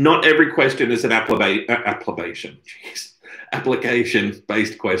 Not every question is an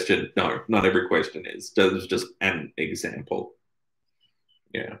application-based question. No, not every question is. There's just an example.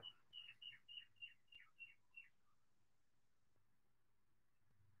 Yeah.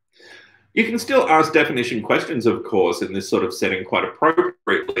 You can still ask definition questions, of course, in this sort of setting quite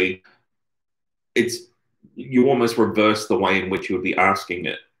appropriately. You almost reverse the way in which you would be asking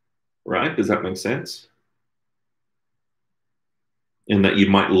it, right? Does that make sense? In that you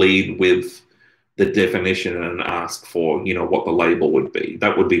might lead with the definition and ask for, what the label would be.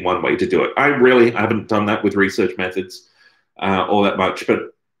 That would be one way to do it. I haven't done that with research methods all that much,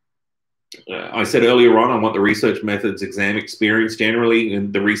 but I said earlier on, I want the research methods exam experience generally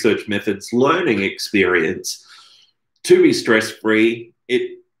and the research methods learning experience to be stress-free.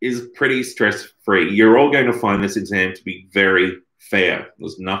 It is pretty stress-free. You're all going to find this exam to be very fair.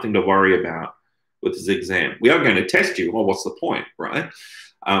 There's nothing to worry about with this exam. We are going to test you. Well, what's the point, right?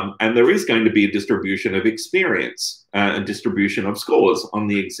 And there is going to be a distribution of experience, a distribution of scores on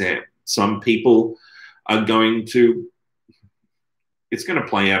the exam. Some people are going to, it's going to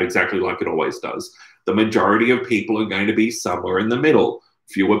play out exactly like it always does. The majority of people are going to be somewhere in the middle.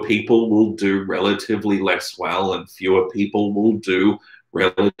 Fewer people will do relatively less well, and fewer people will do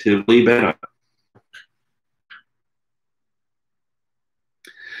relatively better.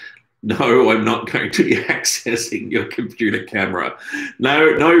 No, I'm not going to be accessing your computer camera.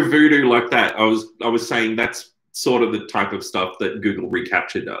 No, no voodoo like that. I was saying that's sort of the type of stuff that Google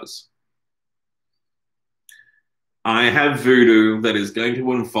Recapture does. I have voodoo that is going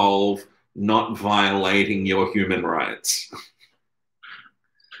to involve not violating your human rights.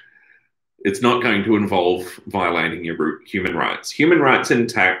 It's not going to involve violating your human rights. Human rights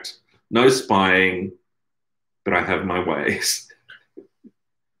intact, no spying, but I have my ways.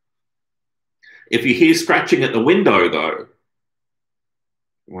 If you hear scratching at the window, though,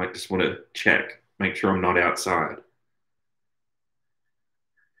 you might just want to check, make sure I'm not outside.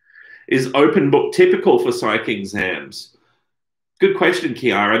 Is open book typical for psych exams? Good question,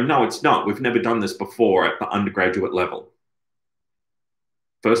 Kiara. No, it's not. We've never done this before at the undergraduate level.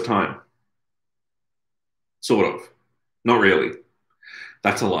 First time. Sort of. Not really.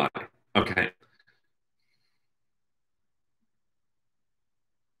 That's a lie. Okay.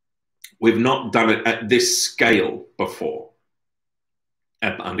 We've not done it at this scale before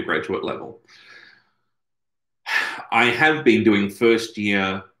at the undergraduate level. I have been doing first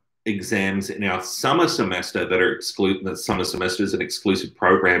year exams in our summer semester that are exclusive. The summer semester is an exclusive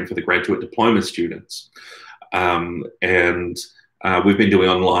program for the graduate diploma students. And we've been doing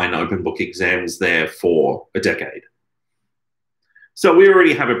online open book exams there for a decade. So we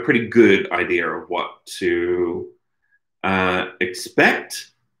already have a pretty good idea of what to expect.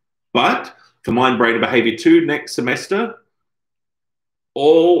 But for Mind, Brain and Behavior 2 next semester,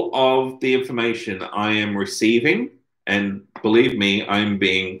 all of the information I am receiving, and believe me, I'm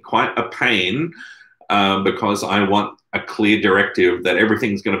being quite a pain because I want a clear directive that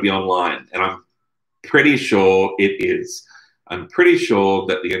everything's going to be online. And I'm pretty sure it is. I'm pretty sure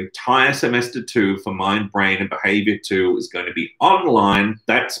that the entire semester 2 for Mind, Brain and Behavior 2 is going to be online.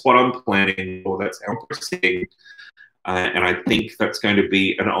 That's what I'm planning for. That's how I'm proceeding. And I think that's going to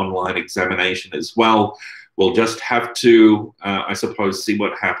be an online examination as well. We'll just have to, I suppose, see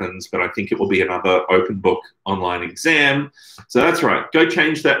what happens, but I think it will be another open book online exam. So that's right. Go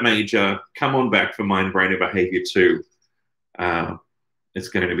change that major. Come on back for Mind, Brain and Behavior 2. It's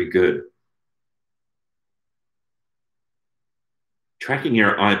going to be good. Tracking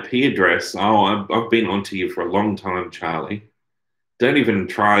your IP address. Oh, I've been onto you for a long time, Charlie. Don't even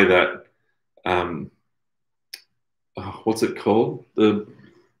try that. What's it called?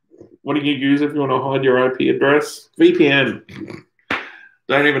 What do you use if you want to hide your IP address? VPN.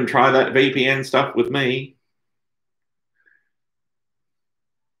 Don't even try that VPN stuff with me.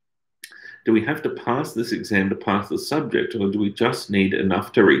 Do we have to pass this exam to pass the subject, or do we just need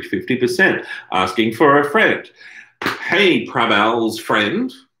enough to reach 50%? Asking for a friend. Hey, Prabal's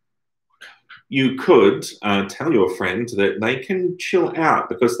friend, you could tell your friend that they can chill out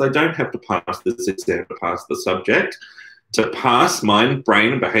because they don't have to pass this exam to pass the subject. To pass Mind,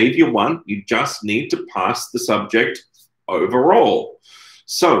 Brain and Behavior 1, you just need to pass the subject overall.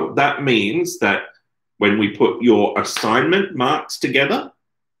 So that means that when we put your assignment marks together,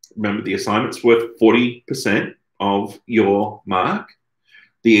 remember the assignment's worth 40% of your mark,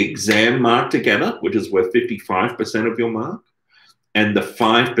 the exam mark together, which is worth 55% of your mark, and the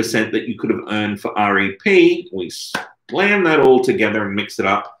 5% that you could have earned for REP, we slam that all together and mix it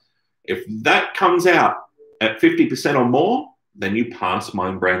up. If that comes out at 50% or more, then you pass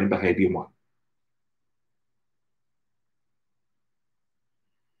Mind, Brain and Behavior 1.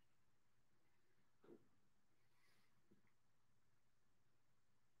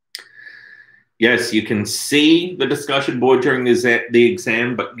 Yes, you can see the discussion board during the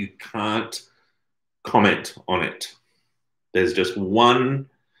exam, but you can't comment on it. There's just one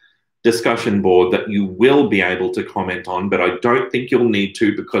discussion board that you will be able to comment on, but I don't think you'll need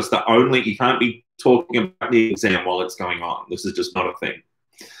to because you can't be talking about the exam while it's going on. This is just not a thing.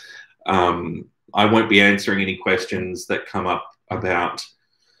 I won't be answering any questions that come up about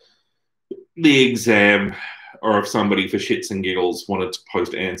the exam, or if somebody for shits and giggles wanted to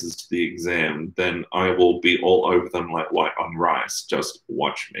post answers to the exam, then I will be all over them like white on rice. Just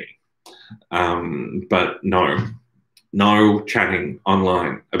watch me. But no chatting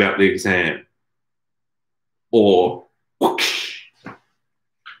online about the exam. Or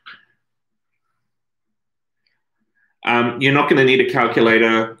you're not going to need a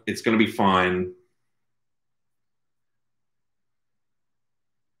calculator. It's going to be fine.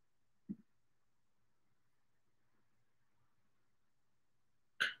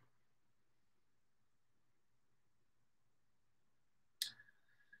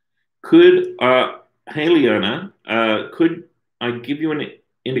 Hey Leona, could I give you an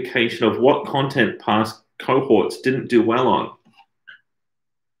indication of what content past cohorts didn't do well on?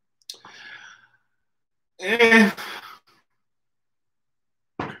 Eh.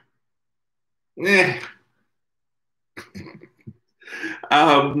 Eh.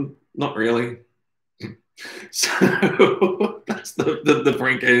 Not really. So that's the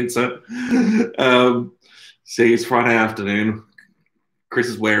frank answer. See, it's Friday afternoon. Chris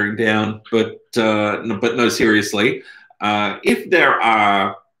is wearing down, but no, seriously. If there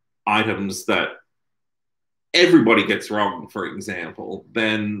are items that everybody gets wrong, for example,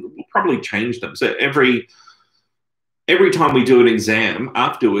 then we'll probably change them. So every time we do an exam,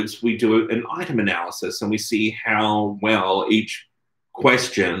 afterwards we do an item analysis and we see how well each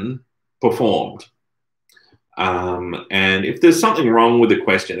question performed. And if there's something wrong with the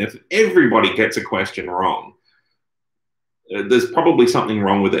question, if everybody gets a question wrong, there's probably something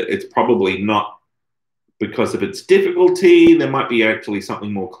wrong with it. It's probably not because of its difficulty. There might be actually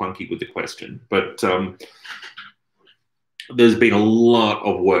something more clunky with the question. But there's been a lot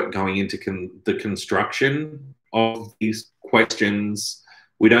of work going into the construction of these questions.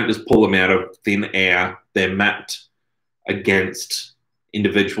 We don't just pull them out of thin air. They're mapped against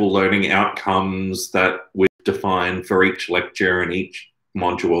individual learning outcomes that we've defined for each lecture and each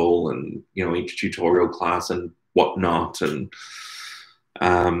module and, you know, each tutorial class and whatnot, and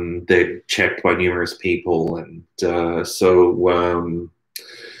they're checked by numerous people, and so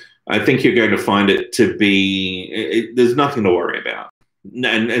I think you're going to find it to be there's nothing to worry about,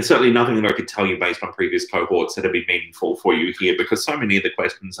 and certainly nothing that I could tell you based on previous cohorts that'd be meaningful for you here, because so many of the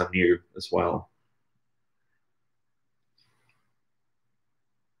questions are new as well.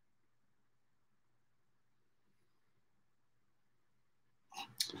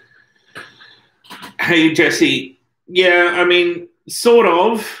 Hey, Jesse. Yeah, I mean, sort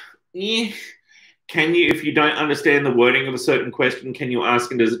of. Yeah. Can you, if you don't understand the wording of a certain question, can you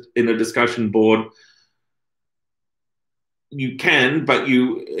ask in a discussion board? You can, but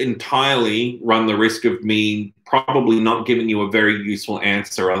you entirely run the risk of me probably not giving you a very useful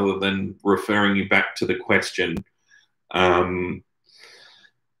answer other than referring you back to the question.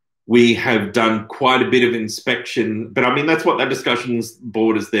 We have done quite a bit of inspection, but I mean, that's what that discussions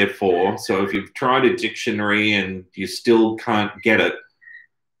board is there for. So if you've tried a dictionary and you still can't get it,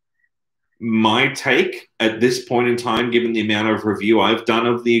 my take at this point in time, given the amount of review I've done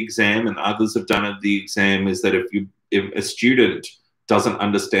of the exam and others have done of the exam, is that if a student doesn't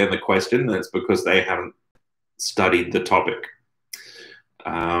understand the question, that's because they haven't studied the topic.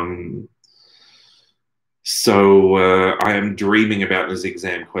 So I am dreaming about those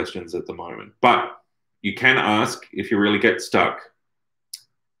exam questions at the moment. But you can ask if you really get stuck.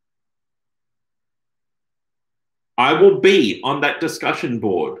 I will be on that discussion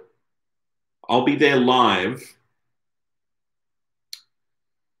board. I'll be there live,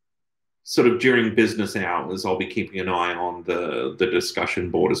 sort of during business hours. I'll be keeping an eye on the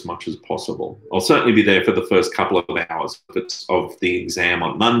discussion board as much as possible. I'll certainly be there for the first couple of hours of the exam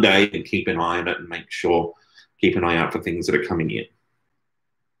on Monday and keep an eye on it and keep an eye out for things that are coming in.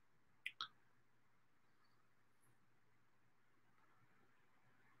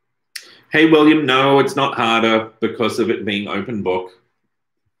 Hey, William, no, it's not harder because of it being open book.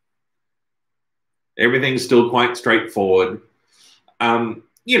 Everything's still quite straightforward.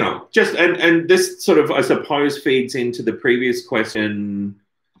 You know, just, and this sort of, I suppose, feeds into the previous question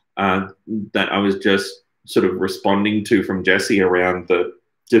that I was just sort of responding to from Jesse around the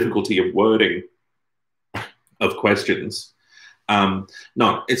difficulty of wording of questions.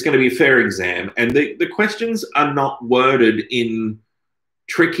 No, it's going to be a fair exam. And the questions are not worded in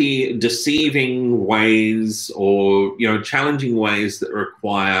tricky, deceiving ways or, you know, challenging ways that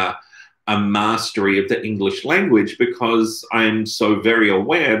require a mastery of the English language, because I'm so very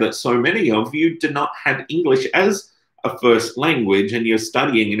aware that so many of you do not have English as a first language and you're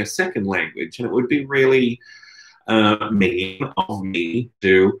studying in a second language. And it would be really mean of me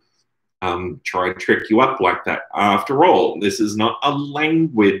to try and trick you up like that. After all, this is not a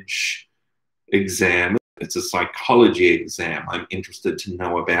language exam. It's a psychology exam. I'm interested to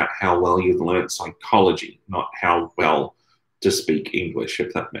know about how well you've learned psychology, not how well to speak English,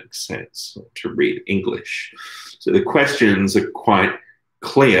 if that makes sense, or to read English. So the questions are quite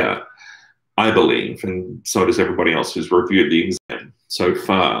clear, I believe, and so does everybody else who's reviewed the exam so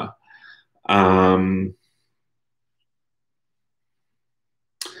far.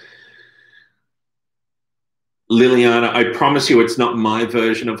 Liliana, I promise you it's not my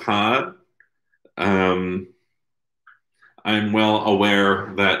version of hard. I'm well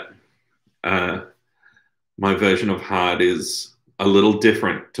aware that my version of hard is a little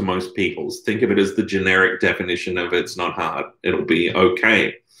different to most people's. Think of it as the generic definition of it's not hard. It'll be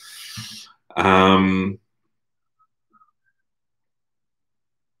okay. No,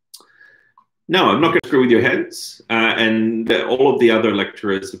 I'm not going to screw with your heads. And all of the other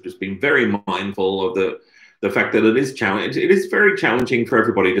lecturers have just been very mindful of the fact that it is challenging. It is very challenging for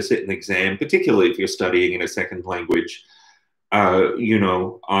everybody to sit an exam, particularly if you're studying in a second language. You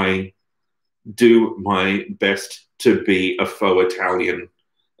know, I do my best to be a faux Italian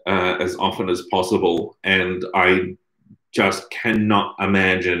as often as possible, and I just cannot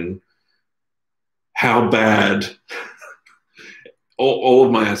imagine how bad all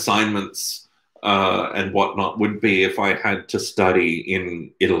of my assignments and whatnot would be if I had to study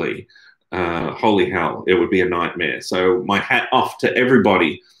in Italy. Holy hell, it would be a nightmare. So my hat off to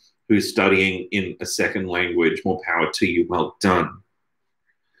everybody who's studying in a second language. More power to you. Well done.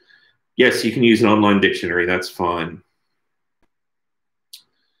 Yes, you can use an online dictionary. That's fine.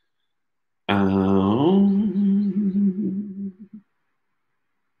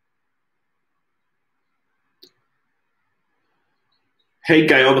 Hey,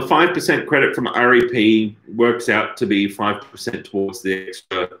 Gail, the 5% credit from REP works out to be 5% towards the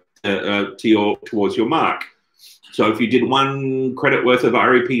extra towards your mark. So if you did 1 credit worth of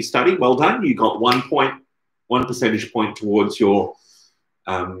REP study, well done. You got 1 percentage point towards your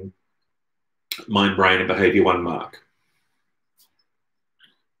mind, brain, and behavior 1 mark.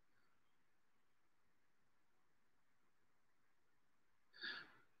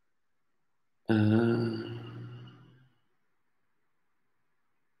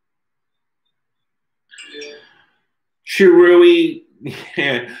 Shirui,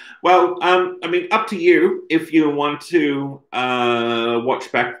 yeah. Well, I mean, up to you if you want to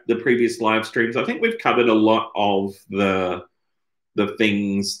watch back the previous live streams. I think we've covered a lot of the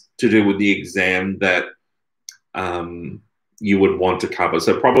things to do with the exam that you would want to cover.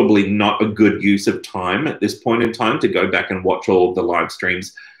 So probably not a good use of time at this point in time to go back and watch all of the live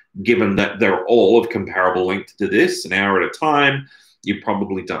streams, given that they're all of comparable length to this, an hour at a time. You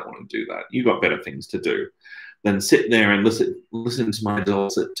probably don't want to do that. You've got better things to do than sit there and listen to my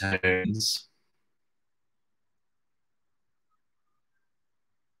dulcet tones.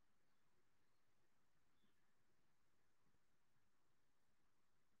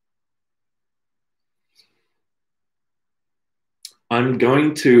 I'm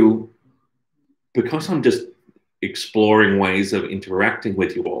going to, because I'm just exploring ways of interacting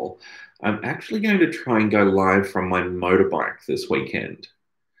with you all, I'm actually going to try and go live from my motorbike this weekend.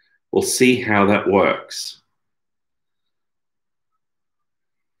 We'll see how that works.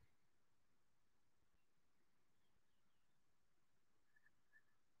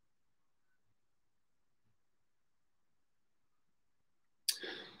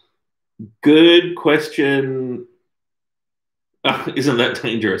 Good question. Isn't that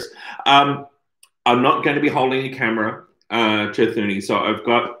dangerous? I'm not going to be holding a camera, Chathuni, so I've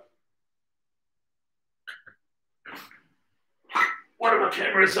got one of my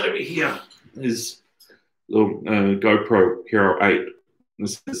cameras over here is little GoPro Hero 8.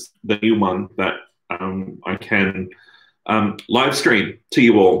 This is the new one that I can live stream to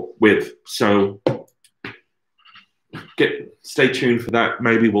you all with. So stay tuned for that.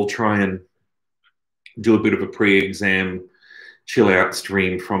 Maybe we'll try and do a bit of a pre-exam chill out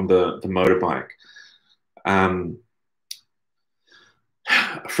stream from the motorbike. A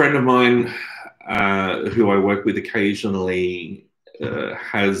friend of mine who I work with occasionally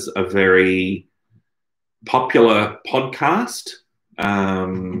has a very popular podcast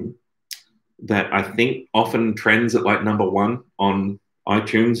that I think often trends at like #1 on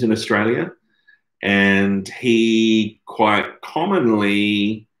iTunes in Australia. And he quite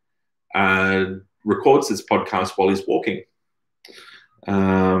commonly records this podcast while he's walking.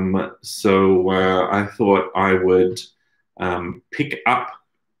 So I thought I would pick up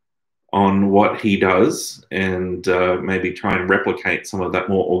on what he does and maybe try and replicate some of that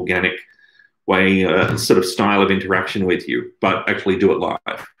more organic way, sort of style of interaction with you, but actually do it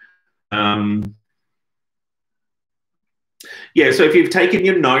live. Yeah, so if you've taken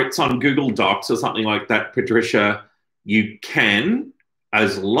your notes on Google Docs or something like that, Patricia, you can,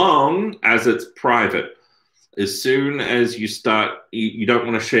 as long as it's private. As soon as you start, you don't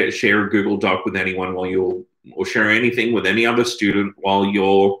want to share a Google Doc with anyone or share anything with any other student while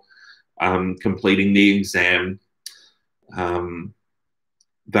you're completing the exam.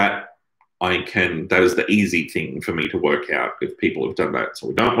 That is the easy thing for me to work out if people have done that. So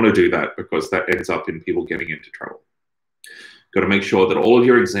we don't want to do that because that ends up in people getting into trouble. Got to make sure that all of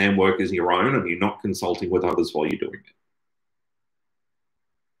your exam work is your own and you're not consulting with others while you're doing it.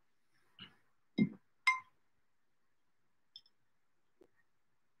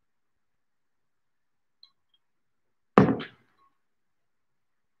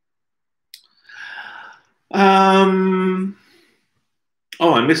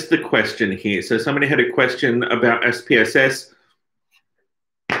 Oh, I missed the question here. So somebody had a question about SPSS.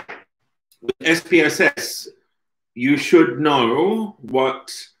 With SPSS, you should know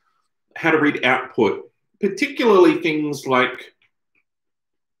how to read output, particularly things like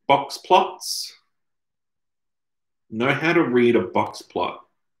box plots. Know how to read a box plot.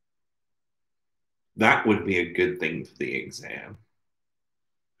 That would be a good thing for the exam.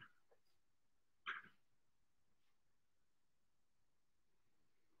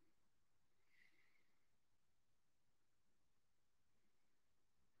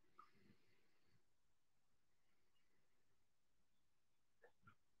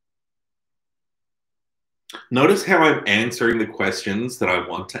 Notice how I'm answering the questions that I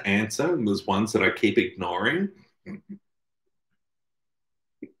want to answer, and there's ones that I keep ignoring.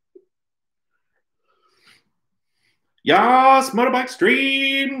 Yas, motorbike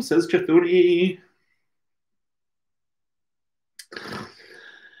stream, says Chathuni.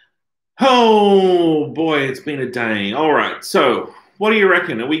 Oh boy, it's been a day. All right, so what do you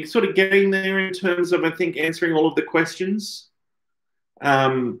reckon? Are we sort of getting there in terms of, I think, answering all of the questions?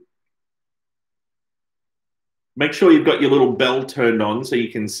 Make sure you've got your little bell turned on so you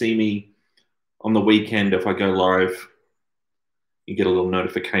can see me on the weekend if I go live. You get a little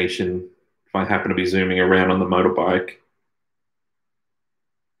notification if I happen to be zooming around on the motorbike.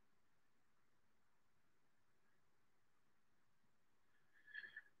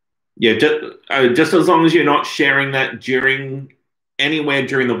 Yeah, just as long as you're not sharing that anywhere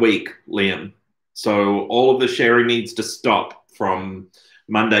during the week, Liam. So all of the sharing needs to stop from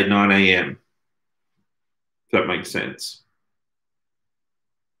Monday, 9 a.m. If that makes sense.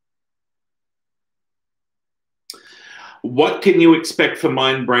 What can you expect for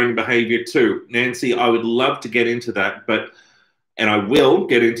mind-brain behavior 2? Nancy, I would love to get into that, and I will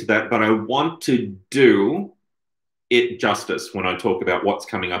get into that, but I want to do it justice when I talk about what's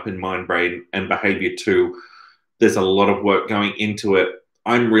coming up in mind-brain and behavior 2. There's a lot of work going into it.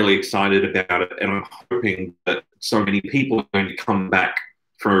 I'm really excited about it, and I'm hoping that so many people are going to come back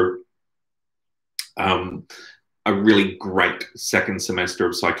for a really great second semester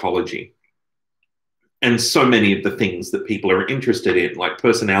of psychology. And so many of the things that people are interested in, like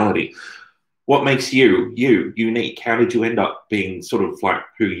personality. What makes you unique? How did you end up being sort of like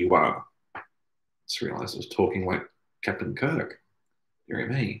who you are? I just realized I was talking like Captain Kirk. Dear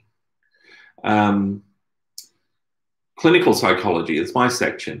me. Clinical psychology is my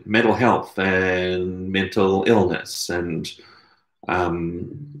section. Mental health and mental illness and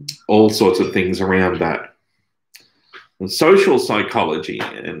all sorts of things around that. And social psychology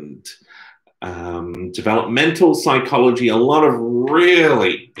and developmental psychology, a lot of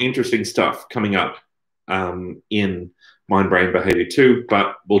really interesting stuff coming up in mind-brain behavior 2,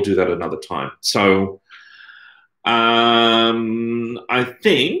 but we'll do that another time. So I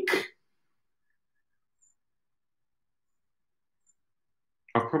think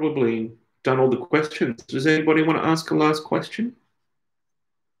I've probably done all the questions. Does anybody want to ask a last question?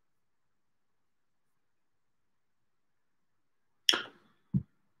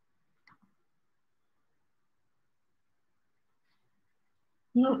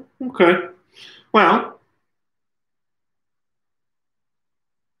 No? Okay. Well,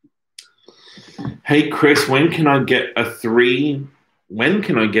 hey Chris, when can I get a 3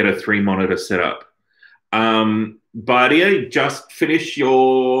 monitor set up? Badia, just finish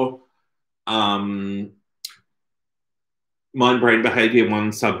your mind-brain behavior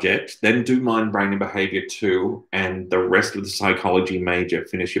 1 subject, then do mind-brain and behavior 2, and the rest of the psychology major,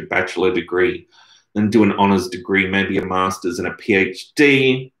 finish your bachelor degree, then do an honors degree, maybe a master's and a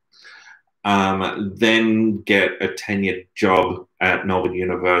PhD, then get a tenured job at Melbourne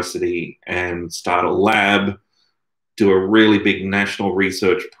University and start a lab, do a really big national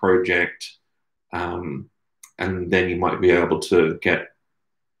research project, and then you might be able to get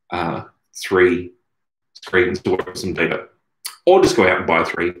 3 screens to work with some data. Or just go out and buy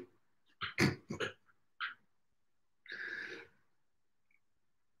 3.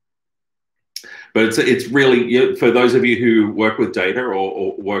 But it's really, for those of you who work with data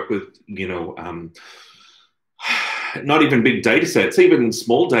or work with, not even big data sets, even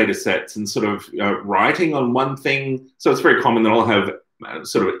small data sets, and sort of writing on one thing. So it's very common that I'll have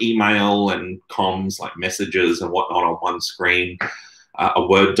sort of email and comms, like messages and whatnot, on one screen, a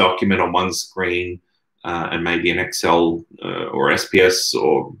Word document on one screen, and maybe an Excel or SPS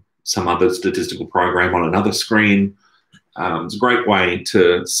or some other statistical program on another screen. It's a great way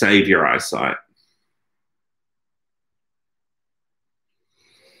to save your eyesight.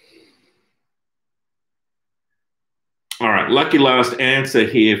 All right, lucky last answer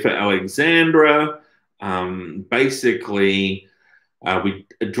here for Alexandra. Basically, we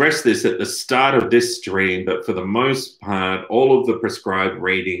addressed this at the start of this stream, but for the most part, all of the prescribed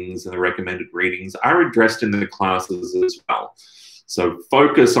readings and the recommended readings are addressed in the classes as well. So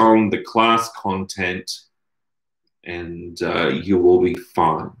focus on the class content and you will be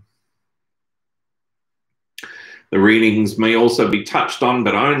fine. The readings may also be touched on,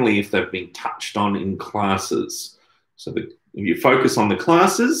 but only if they've been touched on in classes. So if you focus on the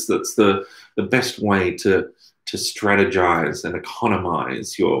classes, that's the best way to strategize and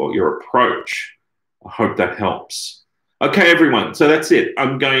economize your approach. I hope that helps. Okay, everyone, so that's it.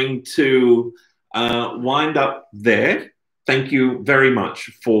 I'm going to wind up there. Thank you very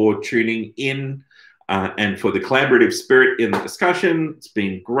much for tuning in and for the collaborative spirit in the discussion. It's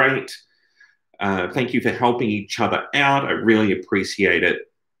been great. Thank you for helping each other out. I really appreciate it.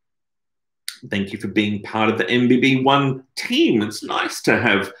 Thank you for being part of the MBB1 team. It's nice to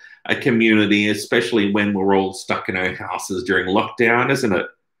have a community, especially when we're all stuck in our houses during lockdown, isn't it?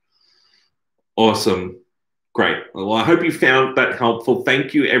 Awesome. Great. Well, I hope you found that helpful.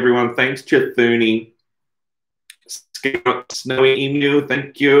 Thank you, everyone. Thanks, Chathuni. Snowy Emu,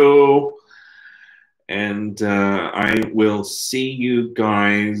 thank you. And I will see you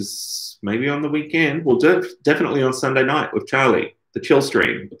guys maybe on the weekend. Well, definitely on Sunday night with Charlie. The chill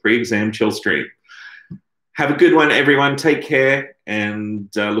stream, the pre-exam chill stream. Have a good one, everyone. Take care and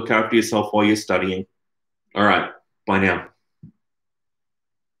look after yourself while you're studying. All right. Bye now.